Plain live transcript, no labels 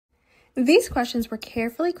These questions were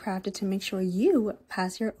carefully crafted to make sure you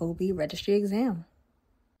pass your OB registry exam.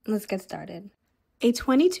 Let's get started. A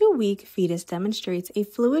 22-week fetus demonstrates a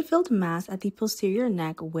fluid-filled mass at the posterior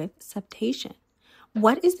neck with septation.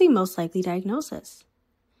 What is the most likely diagnosis?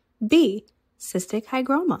 B. Cystic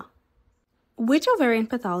hygroma. Which ovarian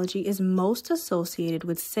pathology is most associated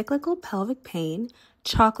with cyclical pelvic pain,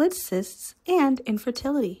 chocolate cysts, and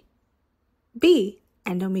infertility? B.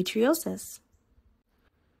 Endometriosis.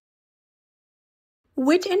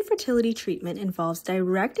 Which infertility treatment involves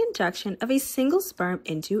direct injection of a single sperm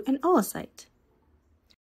into an oocyte?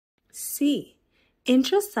 C.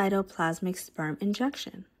 Intracytoplasmic sperm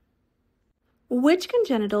injection. Which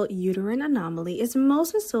congenital uterine anomaly is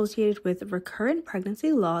most associated with recurrent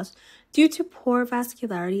pregnancy loss due to poor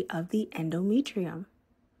vascularity of the endometrium?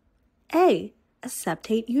 A. A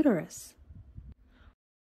septate uterus.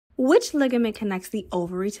 Which ligament connects the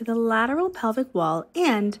ovary to the lateral pelvic wall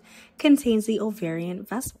and contains the ovarian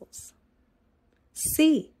vessels?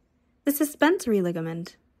 C. The suspensory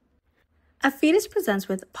ligament. A fetus presents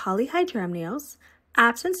with polyhydramnios,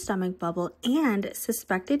 absent stomach bubble, and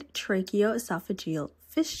suspected tracheoesophageal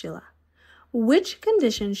fistula. Which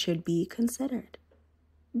condition should be considered?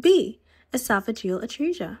 B. Esophageal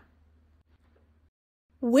atresia.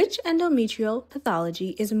 Which endometrial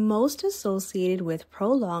pathology is most associated with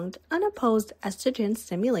prolonged, unopposed estrogen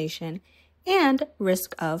stimulation and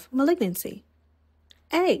risk of malignancy?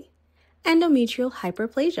 A. Endometrial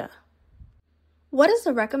hyperplasia. What is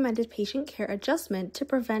the recommended patient care adjustment to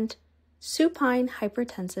prevent supine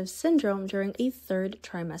hypertensive syndrome during a third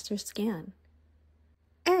trimester scan?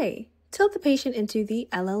 A. Tilt the patient into the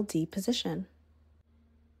LLD position.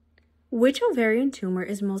 Which ovarian tumor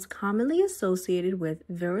is most commonly associated with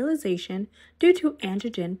virilization due to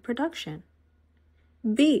androgen production?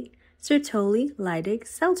 B. Sertoli-Leydig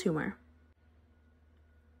cell tumor.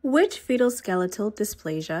 Which fetal skeletal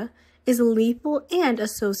dysplasia is lethal and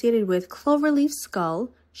associated with cloverleaf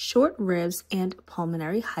skull, short ribs, and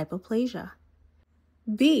pulmonary hypoplasia?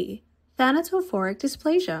 B. Thanatophoric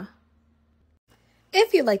dysplasia.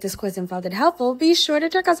 If you like this quiz and found it helpful, be sure to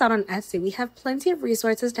check us out on Etsy. We have plenty of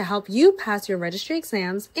resources to help you pass your registry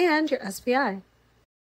exams and your SPI.